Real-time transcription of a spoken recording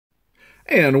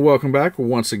And welcome back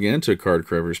once again to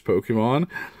Cardcraver's Pokemon,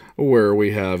 where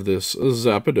we have this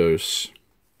Zapdos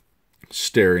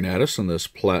staring at us in this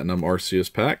Platinum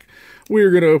Arceus pack. We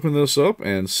are going to open this up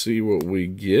and see what we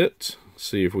get.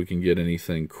 See if we can get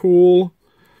anything cool.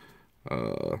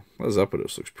 That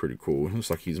Zapdos looks pretty cool. Looks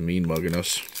like he's mean mugging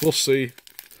us. We'll see.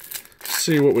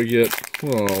 See what we get.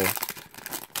 We'll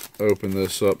open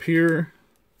this up here.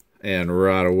 And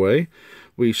right away,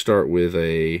 we start with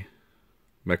a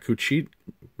Makuchita?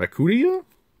 I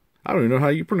don't even know how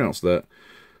you pronounce that.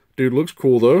 Dude looks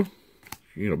cool though.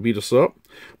 You know, beat us up.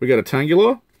 We got a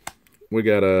Tangela. We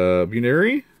got a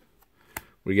Bunary.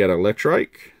 We got a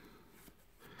Electrike.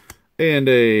 And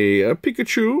a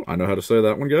Pikachu. I know how to say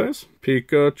that one, guys.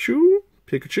 Pikachu.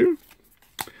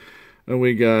 And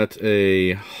we got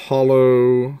a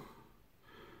Holo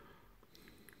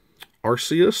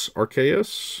Arceus.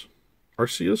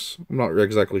 I'm not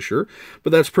exactly sure, but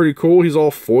that's pretty cool. He's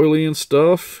all foily and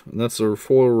stuff, and that's a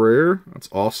foil rare. That's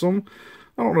awesome.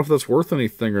 I don't know if that's worth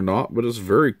anything or not, but it's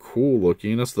very cool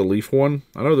looking. That's the leaf one.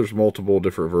 I know there's multiple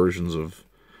different versions of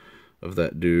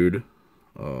that dude.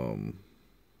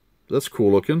 That's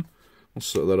cool looking. I'll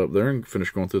set that up there and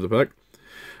finish going through the pack.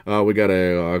 We got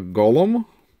a Golem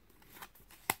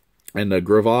and a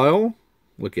Grovyle.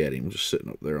 Look at him just sitting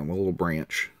up there on the little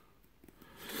branch.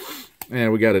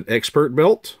 And we got an expert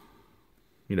belt.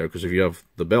 You know, because if you have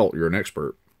the belt, you're an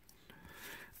expert.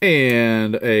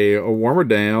 And a warmer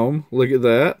down. Look at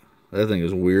that. That thing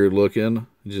is weird looking.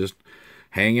 Just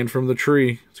hanging from the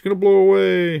tree. It's going to blow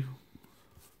away.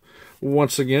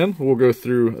 Once again, we'll go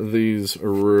through these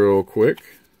real quick.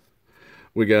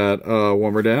 We got a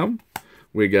warmer down.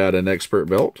 We got an expert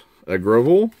belt. A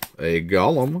Grovyle. A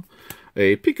Golem.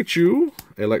 A Pikachu.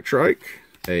 Electrike.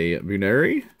 A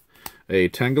Bunary. A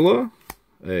Tangela.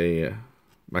 A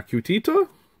Makutia?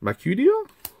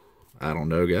 I don't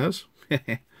know, guys.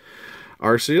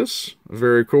 Arceus,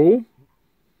 very cool.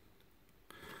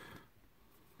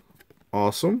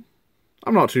 Awesome.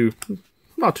 I'm not too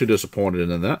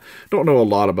disappointed in that. Don't know a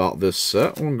lot about this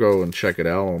set. We'll go and check it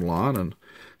out online and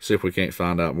see if we can't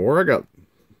find out more.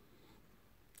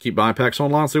 Keep buying packs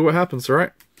online, see what happens, right?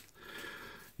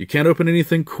 You can't open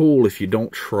anything cool if you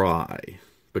don't try.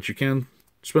 But you can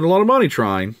spend a lot of money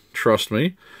trying, trust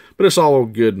me. But it's all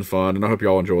good and fun, and I hope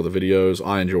y'all enjoy the videos.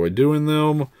 I enjoy doing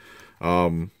them.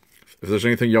 If there's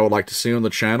anything y'all would like to see on the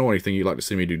channel, anything you'd like to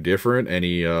see me do different,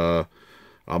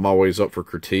 I'm always up for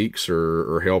critiques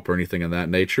or help or anything in that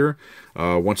nature.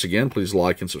 Once again, please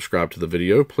like and subscribe to the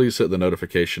video. Please hit the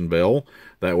notification bell.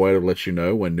 That way it'll let you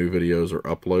know when new videos are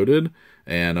uploaded.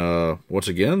 And once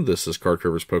again, this is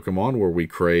Cardcraver's Pokemon, where we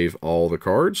crave all the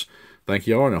cards. Thank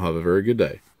y'all, and I'll have a very good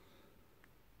day.